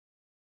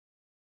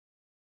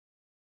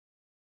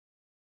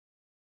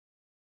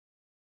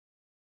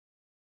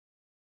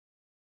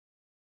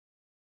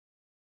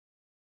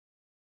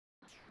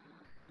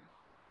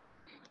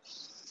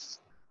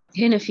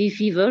هنا في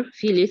fever،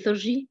 في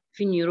lethargy،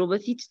 في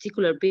neuropathy،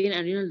 testicular pain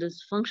and renal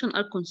dysfunction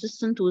are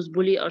consistent with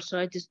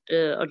polyarthritis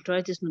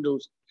arthritis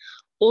nodosa.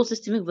 All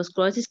systemic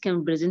vasculitis can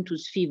present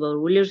with fever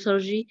or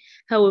lethargy.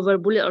 However,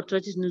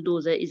 polyarthritis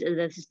nodosa is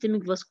the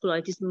systemic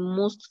vasculitis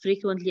most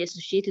frequently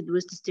associated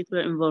with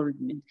testicular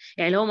involvement.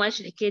 يعني لو ما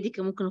قالش الحكايه دي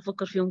كان ممكن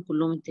افكر فيهم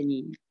كلهم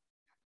التانيين.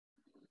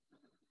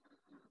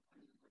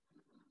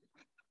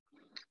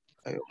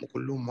 ايوه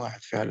كلهم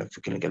واحد فعلا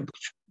في كلينيكال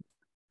بيكتشر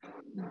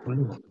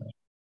كلهم.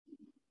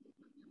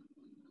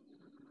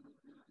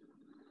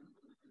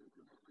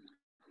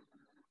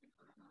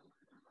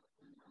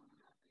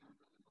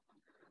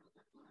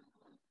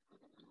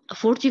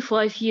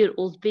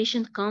 45-year-old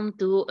patient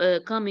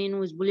come in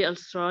with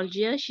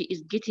polyarthralgia. She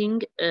is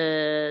getting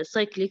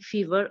cyclic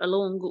fever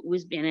along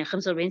with يعني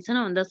 45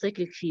 سنة وعندها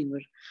cyclic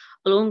fever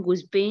along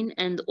with pain,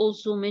 and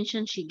also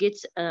mentioned she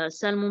gets a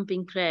salmon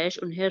pink rash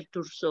on her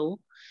torso.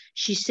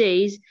 She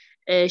says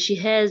she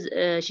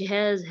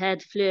has had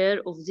flare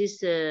of this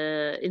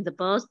in the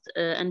past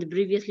and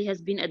previously has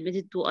been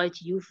admitted to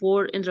ITU for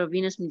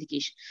intravenous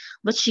medication,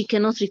 but she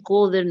cannot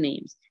recall their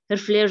names. Her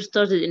flare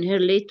started in her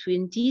late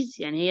 20s.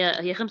 يعني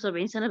هي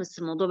 45 سنة بس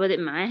الموضوع بدأ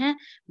معاها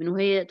من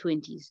وهي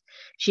 20s.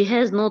 She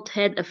has not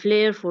had a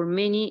flare for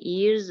many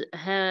years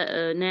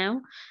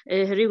now.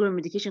 Her regular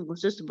medication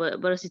consists of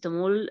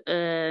paracetamol,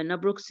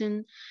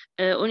 naproxen.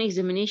 On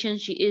examination,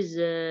 she is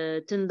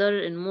tender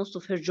in most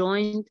of her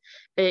joints,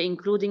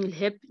 including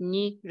hip,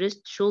 knee,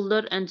 wrist,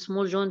 shoulder, and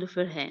small joint of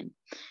her hand.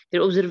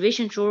 Her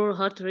observation show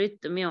heart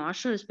rate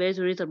 110,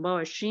 respiratory rate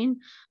 24,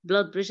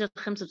 blood pressure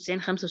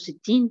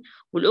 95-65،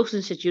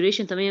 والاكسجين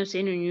ساتوريشن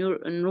 98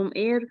 الروم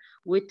اير،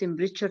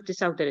 والتمبريتشر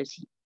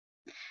 39.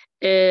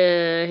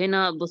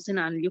 هنا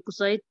بصينا على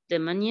اليوكوسايت 8،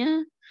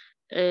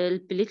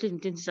 البليتلت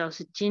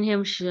 269. هي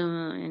مش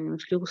يعني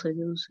مش ليوكوسايت،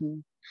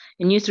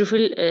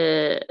 النيوتروفيل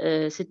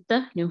 6،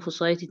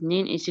 ليمفوسايت 2،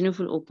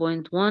 ايسينوفيل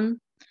 0.1،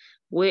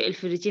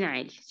 والفيريتين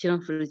عالي، سيرم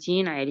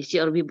فيريتين عالي،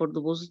 سي ار بي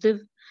برضه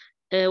بوزيتيف.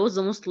 what's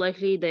the most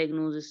likely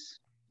diagnosis؟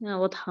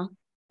 واضحة.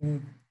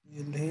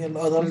 اللي هي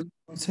الادلت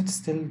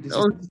ستيل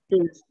ديزيز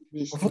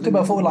المفروض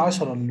تبقى فوق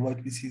ال10 الوايت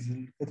بي سيز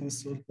اللي كاتب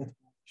السؤال كاتب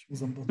مش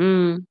مظبوط.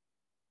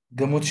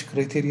 جاموتش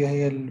كريتيريا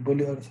هي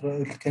البولي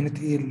كانت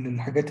ايه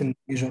الحاجات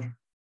الميجر؟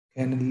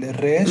 كان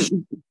الراش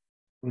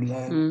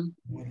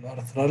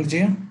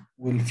والارثرالجيا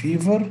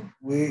والفيفر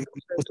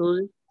والحاجات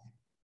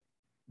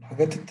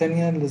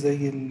التانية اللي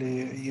زي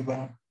اللي ايه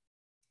بقى؟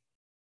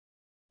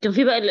 كان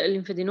في بقى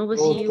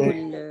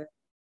الليمفادينوباثي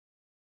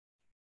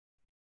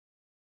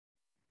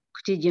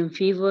كوتيديان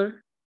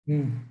فيفر.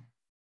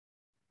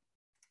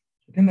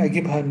 خلينا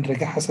اجيبها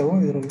نراجعها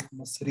سوا، ايه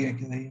رايكم؟ السريع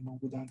كده هي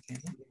موجوده عندي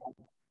هنا.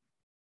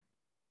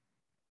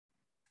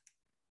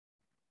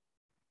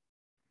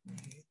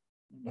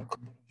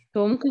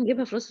 هو ممكن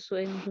نجيبها في راس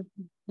السؤال.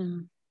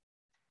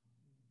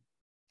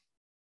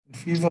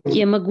 الفيفر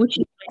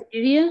Yamaguchi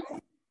criteria: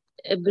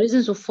 a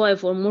presence of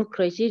 5 or more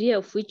criteria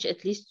of which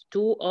at least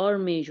 2 are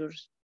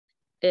measures.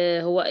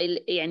 هو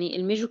يعني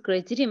الميجور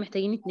كرايتيريا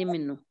محتاجين 2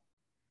 منه،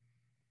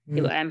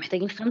 يبقى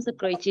محتاجين 5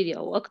 كرايتيريا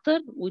او اكتر،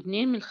 و2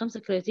 من ال5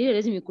 كرايتيريا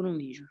لازم يكونوا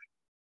ميجور.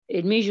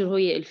 الميجور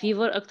هي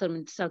الفيفر اكتر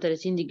من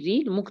 39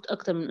 ديجري لمدة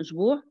اكتر من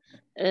اسبوع،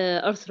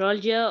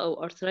 ارثرالجيا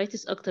او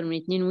ارثرايتس اكتر من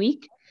 2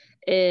 ويك،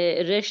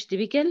 الراش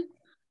تيبيكال،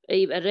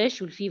 يبقى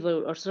الراش والفيفر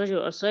والارثرالجيا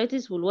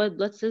والارثرايتس، والوايت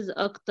بلاد سيلز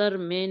اكتر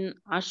من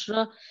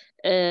 10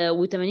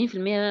 و80%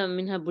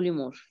 منها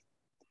بوليمور.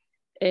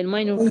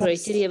 الماينور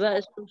كرايتيريا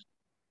بقى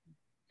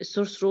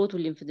السورس روت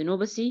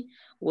والليمفادينوباثي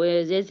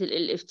وزياده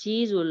الاف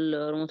تيز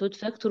والروماتويد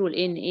فاكتور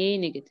والان ان اي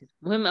نيجاتيف.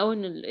 مهم قوي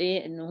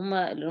ان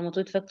هما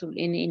الروماتويد فاكتور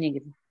والان ان اي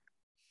نيجاتيف.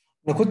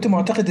 انا كنت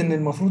معتقد ان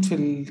المفروض في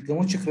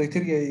الجاموتش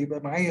كرايتيريا يبقى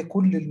معايا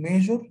كل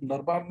الميجور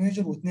الاربعه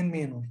الميجور و2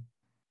 مينور،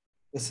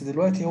 بس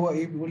دلوقتي هو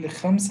ايه بيقول لي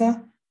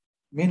 5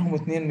 منهم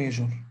 2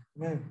 ميجور.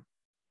 تمام.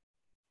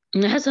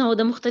 انا حاسه هو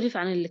ده مختلف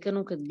عن اللي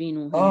كانوا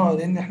كاتبينه هنا.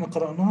 لان احنا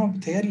قراناها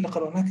بتهيألي اللي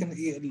قراناها كان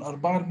ايه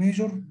الاربعه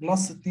الميجور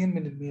بلس 2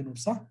 من المينور،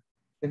 صح؟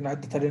 اللي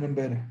عدت علينا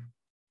امبارح.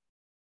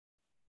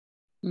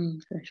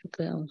 مش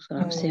فاكره قوي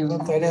بصراحه، بس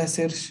عملت عليها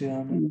سيرش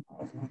يعني.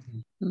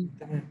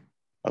 تمام.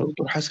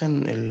 دكتور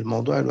حسن،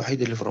 الموضوع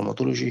الوحيد اللي في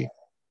الروماتولوجي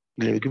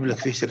اللي بيجيب لك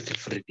فيه سيره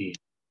الفريتين.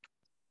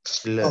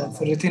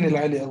 الفريتين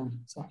العالي قوي،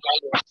 صح؟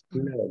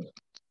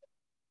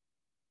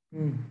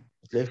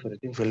 تلاقي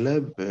فريتين في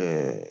اللاب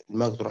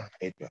دماغك تروح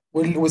ناحيتها.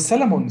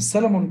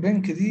 والسلمون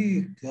بينك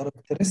دي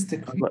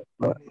كاركترستيك فيه.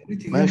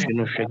 ماشي،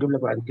 انه مش هيجيب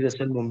لك بعد كده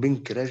سلمون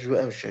بينك راش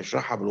بقى، مش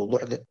هيشرحها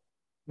بالوضوح ده.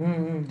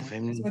 انت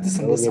فاهمني؟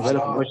 هو جايبها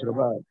لك مباشره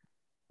بقى،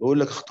 يقول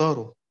لك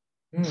اختاره.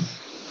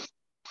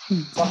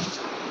 صح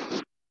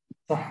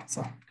صح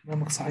صح،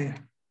 كلامك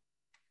صحيح.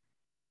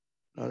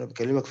 انا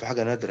بكلمك في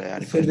حاجه نادره،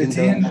 يعني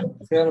الفريتين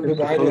فعلا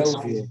بيبقى عالي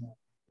قوي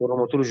في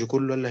الروماتولوجي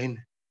كله الا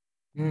هنا.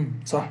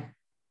 صح.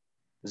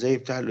 زي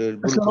بتاع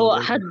اصل هو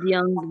حد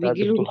يانج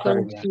بيجي له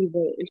ريكارنت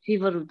فيفر،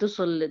 الفيفر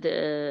بتوصل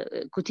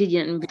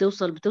كوتيديان،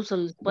 بتوصل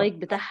السبايك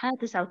بتاعها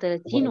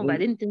 39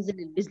 وبعدين تنزل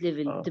البيز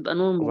ليفل تبقى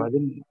نورمال.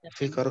 وبعدين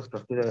في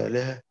كاركتر كده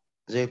لها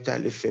زي بتاع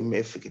الاف ام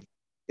اف كده،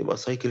 يبقى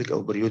سايكليك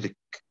او بريودك.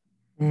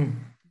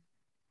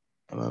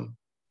 تمام.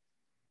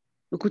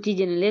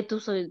 الكوتيديان اللي هي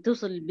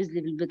توصل للبيز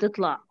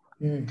بتطلع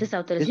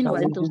 39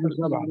 وبعدين توصل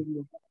 7.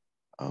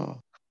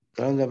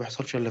 الكلام ده ما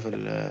بيحصلش الا في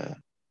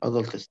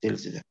الادلت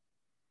ستيلز ده.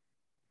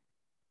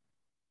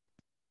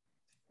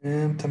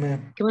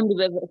 تمام. كمان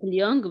بيبقى في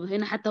اليانج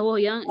هنا، حتى هو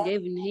يانج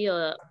جايب ان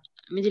هي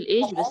ميدل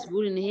ايج، بس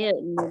بيقول ان هي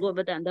الموضوع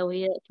بدأ عندها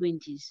وهي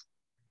 20s.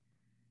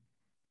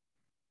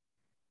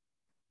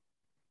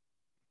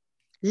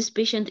 This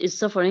patient is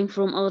suffering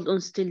from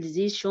adult-onset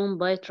disease shown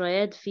by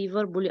triad,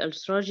 fever,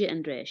 polyarthralgia,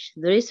 and rash.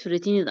 The race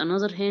ferritin is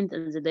another hint,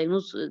 and the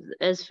diagnosis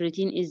as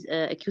ferritin is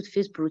acute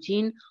phase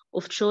protein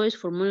of choice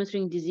for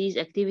monitoring disease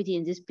activity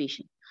in this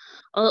patient.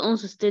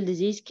 Adult-onset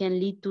disease can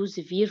lead to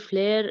severe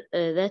flare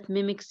that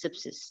mimics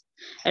sepsis.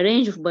 A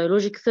range of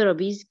biologic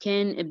therapies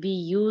can be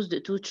used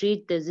to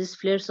treat this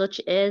flare, such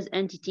as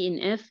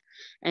anti-TNF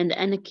and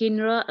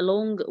anakinra,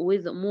 along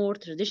with more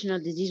traditional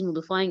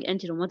disease-modifying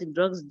anti-rheumatic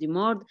drugs,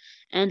 DMARD,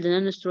 and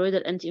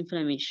non-steroidal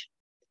anti-inflammation.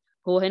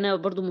 هو هنا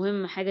برضو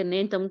مهم حاجة ان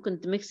انت ممكن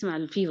تميكس مع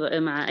الفيفر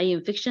مع اي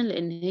انفكشن،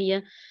 لان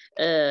هي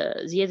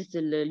زيادة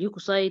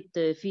اليوكوسايت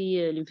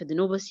في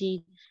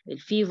الليمفادينوباثي،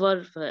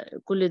 الفيفر،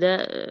 فكل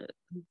ده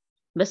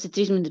بس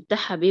التريتمنت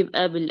بتاعها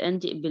بيبقى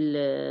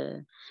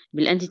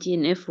بالانتي تي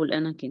ان اف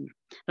والاناكين.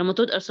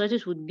 Rheumatoid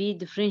arthritis would be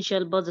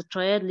differential, but the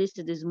triad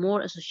listed is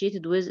more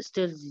associated with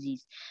Still's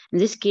disease. In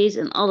this case,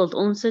 an adult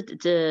onset,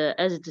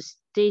 as it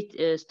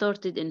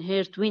started in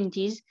her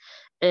 20s,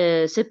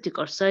 septic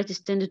arthritis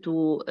tended to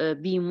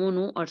be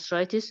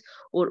monoarthritis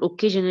or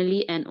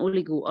occasionally an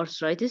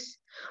oligoarthritis,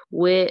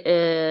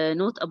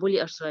 not a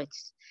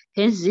polyarthritis.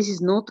 Hence, this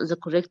is not the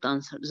correct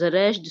answer. The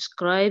rash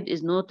described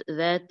is not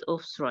that of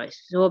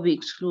psoriasis. هو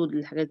بيكسكلود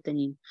الحاجات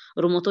التانيين.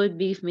 الروماتويد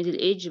بيجي في ميدل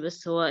ايج،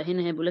 بس هو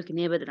هنا هيقول لك ان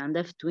هي بدأت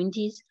عندها في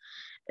 20s.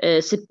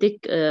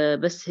 سيبتيك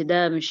بس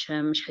ده مش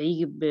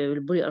هيجي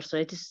بالبولي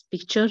ارثرايتس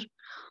بيكتشر.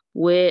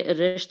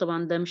 والراش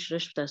طبعا ده مش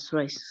راش بتاع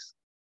السورايسس.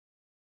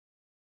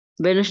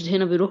 بينشد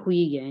هنا بيروح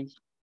ويجي عادي.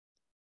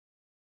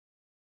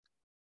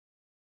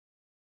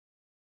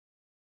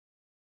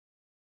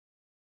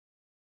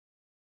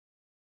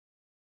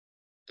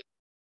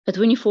 A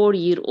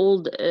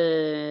 24-year-old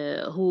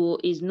who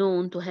is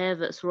known to have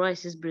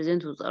psoriasis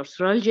presents with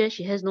arthralgia.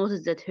 She has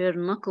noticed that her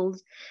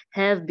knuckles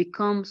have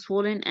become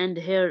swollen and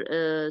her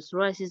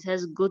psoriasis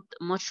has got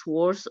much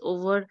worse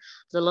over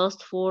the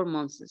last 4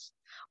 months.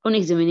 On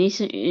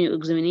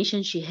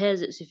examination, she has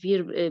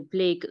severe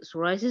plaque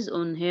psoriasis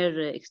on her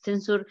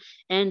extensor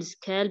and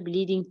scalp,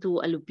 leading to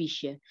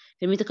alopecia.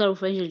 Her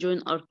metatarsophalangeal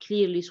joints are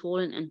clearly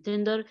swollen and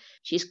tender.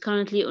 She is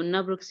currently on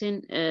naproxen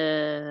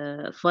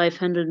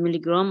 500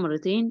 mg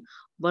مرتين,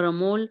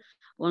 baramol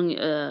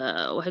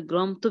 1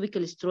 جرام,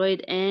 topical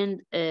steroid,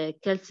 and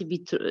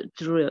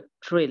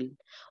calcibitril.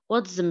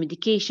 What's the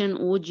medication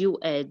would you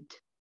add?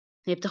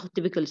 هي بتاخد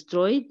typical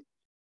steroid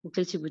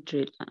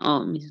وكالسيبيتريل.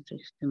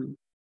 ميزوتريكس. تمام.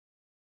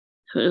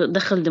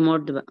 دخل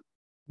ديمارد بقى.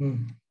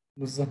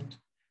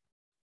 بالظبط.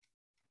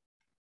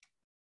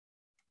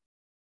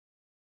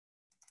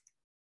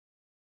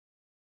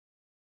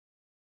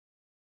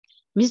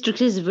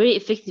 Methotrexate is very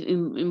effective in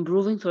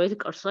improving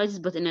psoriatic arthritis,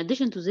 but in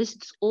addition to this,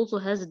 it also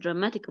has a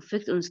dramatic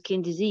effect on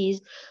skin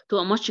disease to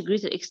a much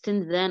greater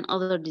extent than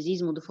other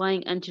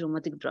disease-modifying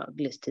anti-rheumatic drugs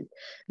listed.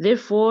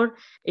 Therefore,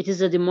 it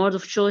is a DMARD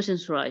of choice in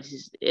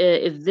psoriasis.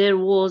 If there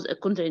was a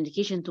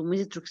contraindication to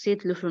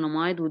methotrexate,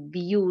 leflunomide would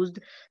be used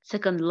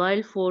second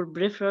line for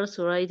peripheral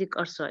psoriatic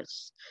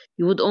arthritis.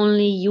 You would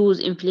only use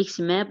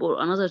infliximab or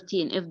another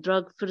TNF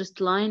drug first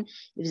line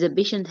if the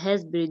patient has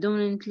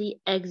predominantly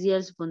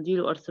axial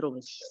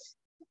spondyloarthropathies.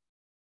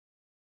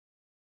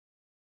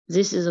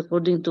 This is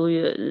according to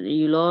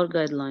EULAR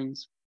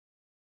guidelines.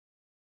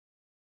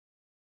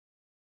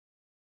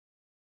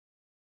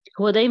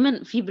 هو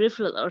دايما في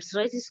peripheral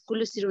arthritis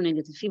كل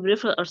سيرونيجاتيف. في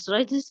peripheral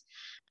arthritis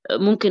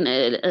ممكن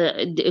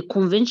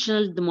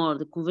conventional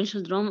DMARD.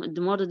 conventional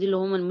DMARD دي اللي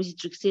هم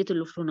الميثوتريكسات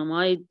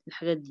اللوفلونامايد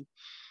الحاجات دي.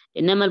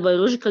 انما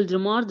البيولوجيكال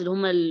DMARD اللي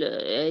هم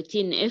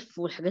TNF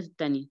والحاجات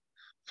التانية.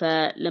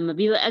 فلما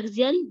بيبقى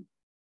اكزيال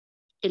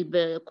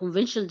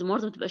الكونفنشنال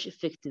DMARD ما بتبقاش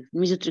افكتيف.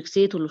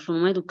 الميزوتريكسات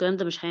واللوفلونامايد والكلام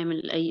ده مش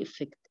هيعمل اي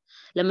افكت.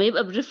 لما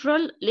يبقى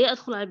بريفرال ليه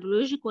ادخل على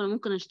البيولوجيك وانا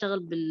ممكن اشتغل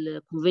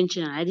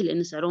بالكونفنشنال عادي،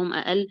 لان سعرهم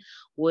اقل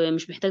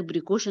ومش محتاج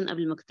بريكوشن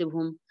قبل ما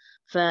اكتبهم.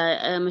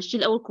 فمشي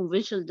الاول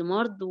كونفنشنال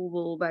DMARD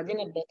وبعدين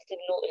ابدا اكتب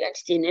له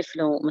الانتي تي ان اف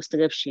لو ما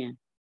استجابش يعني.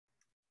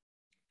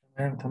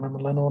 تمام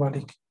الله ينور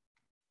عليك.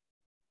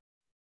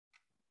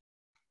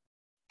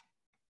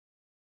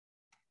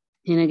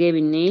 هنا جايب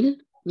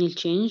النيل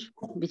تشينج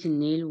بيت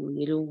النيل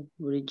ويلو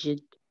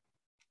وريجيد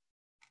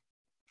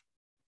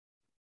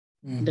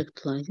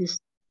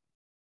داكتلايتس.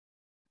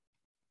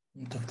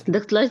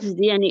 داكتلايتس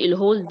دي يعني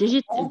الهول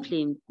ديجيت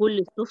انفليم، كل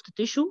السوفت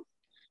تيشو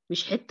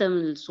مش حته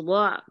من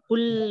الصباع،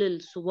 كل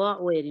الصباع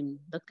وارم.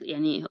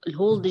 يعني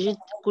الهول ديجيت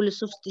كل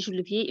السوفت تيشو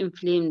اللي فيه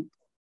انفليمد.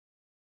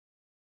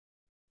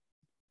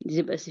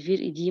 دي تبقى سفير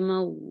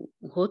إديمة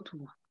وهوت.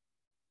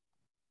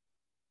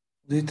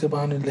 دي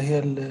طبعا اللي هي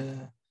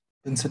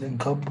البنسلين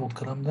كاب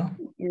والكلام ده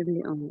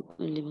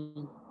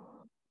اللي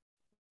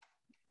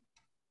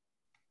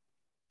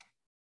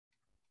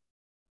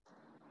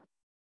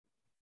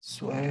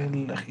السؤال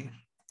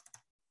الأخير.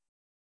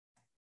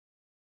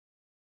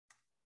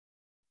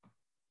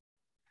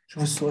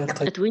 شوف السؤال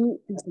طيب.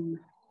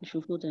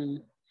 شوفوا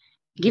تاني.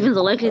 Given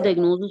the likely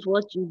diagnosis,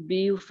 what would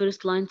be your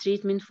first line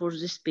treatment for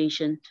this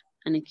patient?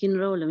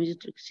 Anakinra ولا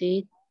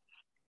methotrexate?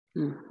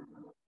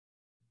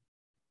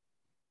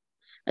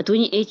 A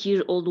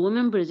 28-year-old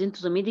woman presents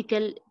to the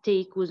medical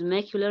take with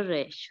macular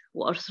rash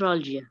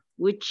وarthralgia,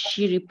 which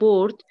she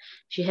report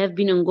she have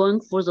been ongoing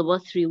for the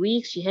past 3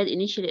 weeks. She had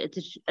initially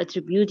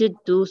attributed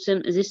to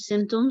these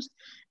symptoms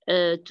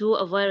to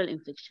a viral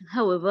infection.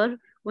 However,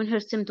 when her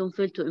symptoms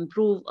failed to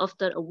improve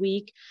after a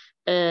week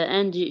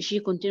and she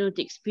continued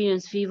to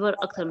experience fever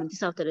أكثر من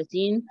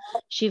 39,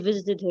 she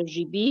visited her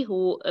GP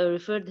who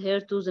referred her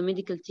to the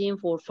medical team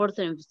for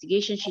further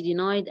investigation. She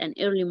denied an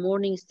early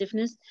morning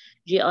stiffness,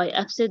 GI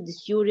upset,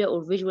 dysuria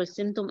or visual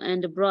symptom,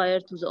 and prior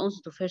to the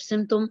onset of her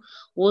symptom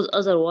was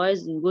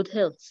otherwise in good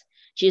health.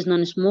 She is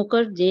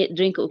non-smoker,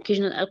 drink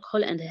occasional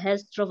alcohol, and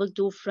has traveled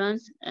to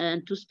France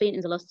and to Spain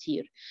in the last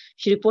year.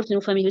 She reports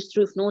no family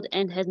history of note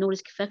and has no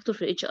risk factor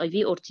for HIV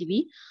or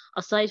TB.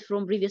 Aside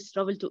from previous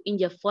travel to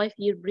India 5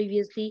 years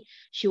previously,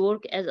 she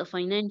worked as a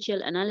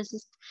financial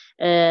analyst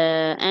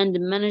and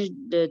managed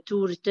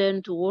to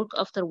return to work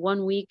after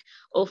 1 week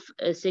of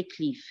sick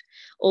leave.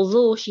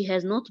 Although she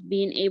has not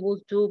been able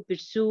to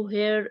pursue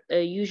her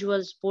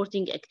usual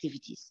sporting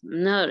activities.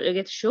 إنها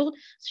رجعت الشغل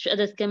بس مش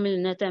قادرة تكمل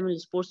إنها تعمل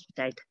السبورتس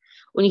بتاعتها.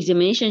 On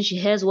examination, she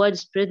has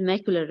widespread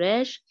macular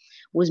rash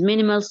with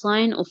minimal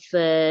sign of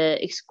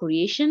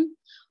excoriation.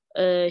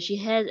 She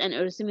has an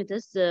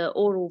erythematous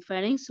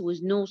oropharynx with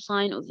no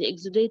sign of the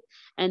exudate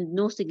and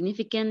no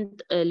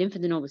significant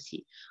lymphadenopathy.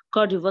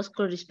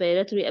 Cardiovascular,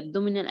 respiratory,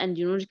 abdominal, and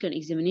urological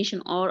examination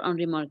are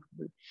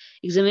unremarkable.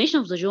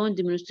 Examination of the joint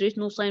demonstrates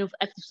no sign of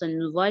active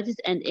synovitis,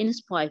 and in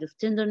spite of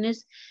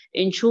tenderness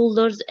in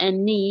shoulders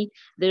and knee,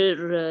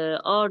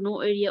 there are no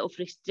area of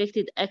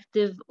restricted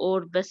active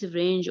or passive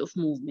range of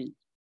movement.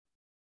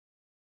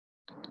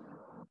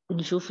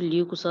 نشوف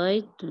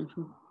الليوكوسايت.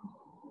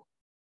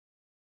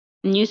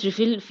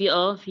 نيوتروفيل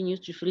في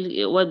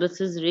نيوتروفيل وايت بلاد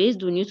سيلز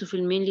ريزد،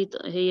 والنيوتروفيل مينلي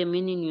هي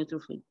ميني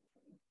نيوتروفيل.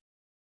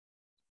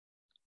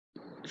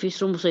 في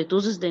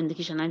ثرومبوسايتوزس ده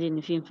انديكيشن عادي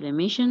ان في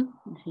انفلاميشن.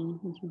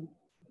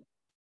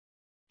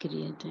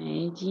 كريات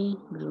عادي،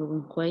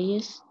 جلوبين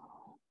كويس،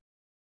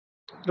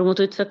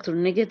 روماتويد فاكتور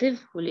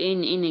نيجاتيف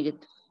والان اي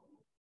نيجاتيف،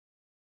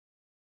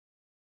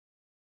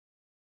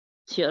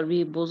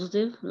 CRP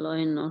بوزيتيف،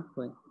 لاين ار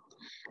كويس.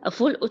 A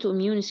full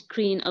autoimmune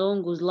screen along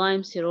with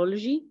Lyme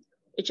serology,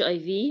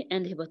 HIV,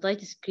 and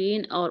hepatitis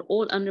screen are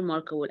all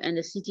unremarkable, and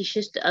a CT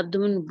chest,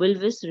 abdomen,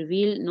 pelvis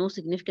reveal no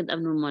significant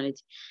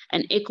abnormality.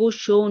 An echo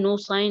show no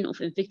sign of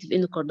infective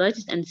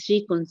endocarditis, and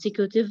 3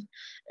 consecutive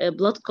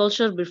blood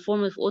culture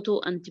performed with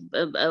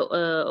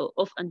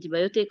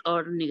antibiotic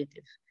are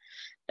negative.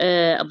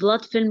 A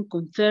blood film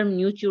confirmed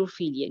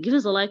neutrophilia.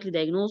 Given the likely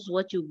diagnosis,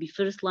 what would be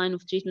first line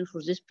of treatment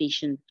for this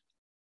patient?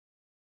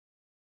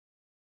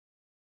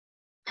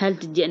 هل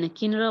تدي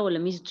اناكينرا ولا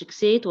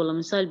ميزوتريكسيت ولا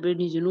ميثايل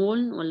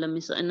بريدنيزولون ولا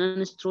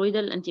نون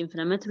سترويدال انتي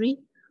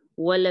انفلاماتوري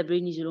ولا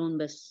بريدنيزولون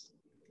بس؟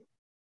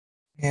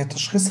 هي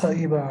تشخيصها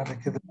ايه بقى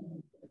على كده؟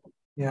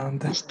 يعني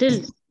ده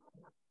ستيل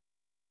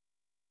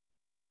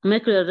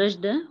ماكولا راش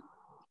ده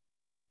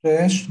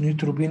راش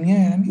نيوتروبينيا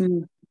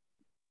يعني؟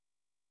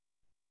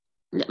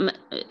 لا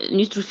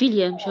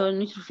نيوتروفيليا، مش هو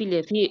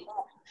نيوتروفيليا، في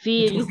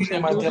ليوكوسايتوزس، في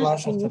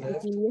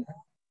 10,000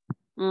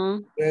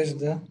 راش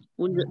ده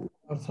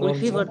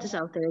والفيفر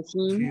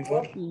 39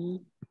 فيفر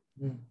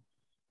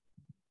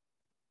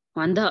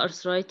وعندها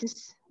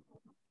ارثرايتس.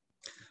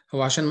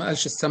 هو عشان ما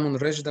قالش السامون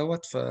راش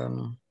دوت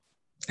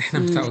فاحنا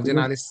متعودين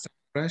عليه السامون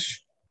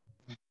راش،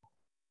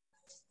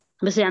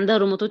 بس هي عندها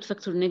روماتويد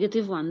فاكتور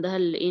نيجاتيف وعندها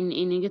الان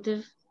اي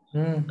نيجاتيف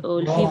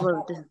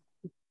والفيفر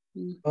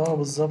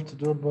بالظبط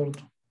دول برضو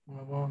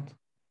مع بعض.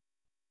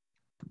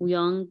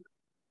 ويونج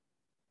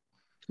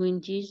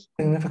 20s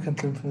significant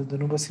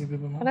lymphadenopathy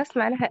بيبقى معاها. خلاص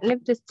معناها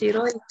نبدأ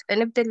ستيرويد،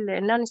 نبدأ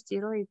النون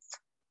ستيرويد.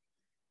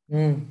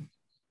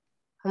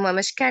 هما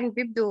مش كان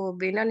بيبدوا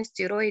بنون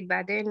ستيرويد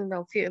بعدين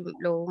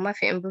لو ما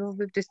في امبروف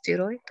بيبدوا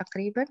ستيرويد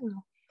تقريبا.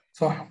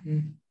 صح.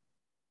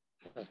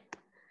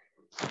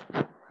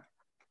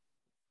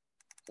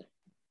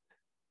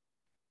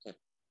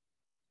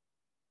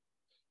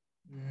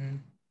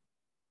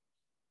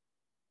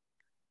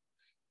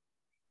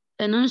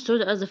 A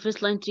non-steroid as the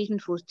first-line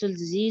treatment for still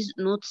disease,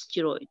 not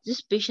steroid.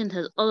 This patient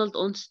has adult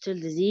onset still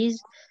disease,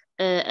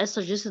 as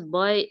suggested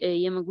by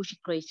Yamaguchi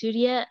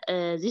criteria.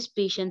 This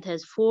patient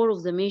has 4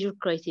 of the major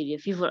criteria: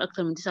 fever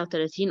أكثر من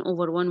 39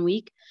 over 1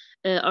 week,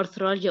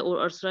 arthralgia or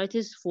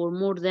arthritis for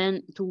more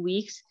than 2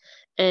 weeks,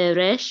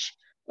 rash,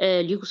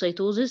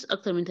 leukocytosis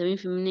أكثر من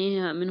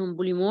 80% منهم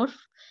polymorph,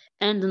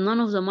 and none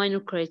of the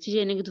minor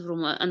criteria negative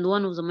and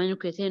one of the minor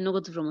criteria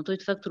negative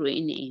rheumatoid factor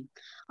ANA.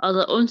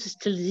 Other onset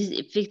still disease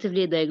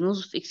effectively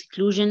diagnosis of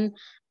exclusion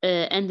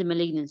and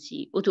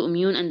malignancy.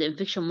 Autoimmune and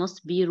infection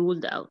must be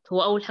ruled out.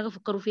 هو أول حاجة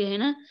فكروا فيها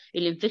هنا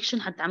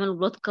الانفكشن، حتى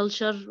عملوا blood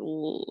culture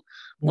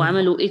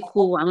وعملوا echo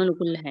وعملوا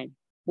كل حاجة.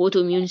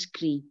 autoimmune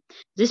screen.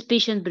 This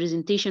patient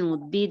presentation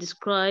would be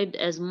described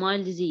as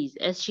mild disease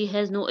as she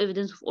has no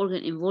evidence of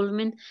organ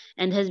involvement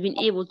and has been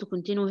able to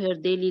continue her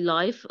daily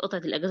life.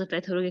 قطعت الأجازة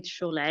بتاعتها ورجعت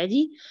الشغل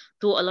عادي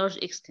to a large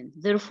extent.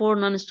 Therefore,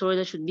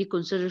 non-steroidal should be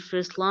considered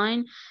first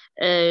line.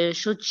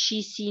 Should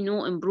she see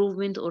no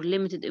improvement or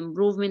limited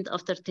improvement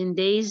after 10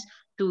 days,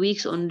 2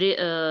 weeks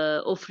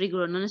of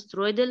regular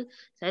non-steroidal,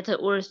 ساعتها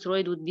oral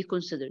steroid would be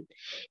considered.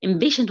 In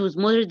patient with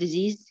moderate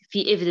disease,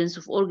 في evidence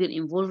of organ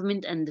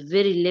involvement and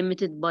very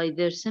limited by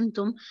their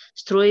symptom,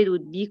 steroid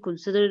would be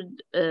considered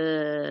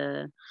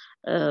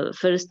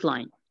first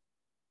line.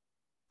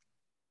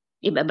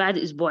 يبقى بعد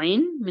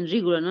أسبوعين من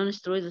regular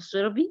non-steroidal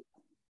therapy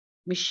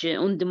مش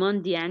on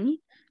demand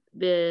يعني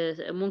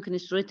ممكن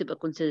السترويد تبقى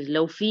considered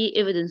لو في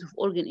evidence of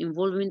organ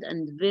involvement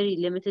and very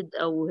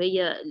limited أو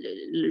هي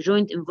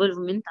joint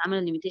involvement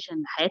عمل limitation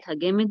لحياتها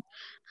جامد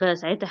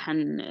فساعتها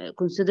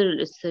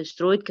consider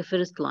السترويد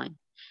كفيرست line.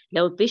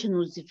 لو patient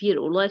with severe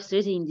or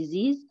life-threatening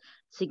disease,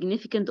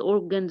 significant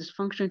organ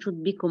dysfunction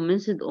should be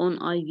commenced on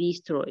IV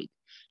steroid.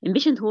 In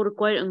patients who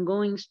require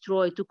ongoing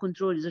steroid to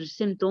control their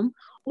symptom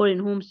or in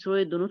whom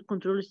steroid do not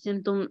control the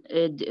symptom,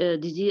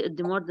 disease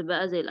الدمار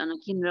بقى زي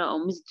الأناكينرا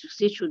أو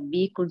methotrexate should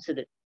be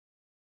considered.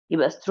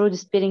 يبقى steroid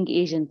sparing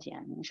agent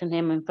يعني عشان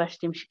هي ما ينفعش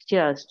تمشي كتير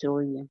على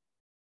السترويد يعني.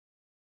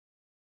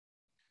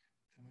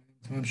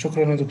 تمام،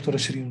 شكرا يا دكتورة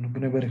شيرين،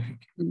 ربنا يبارك فيك.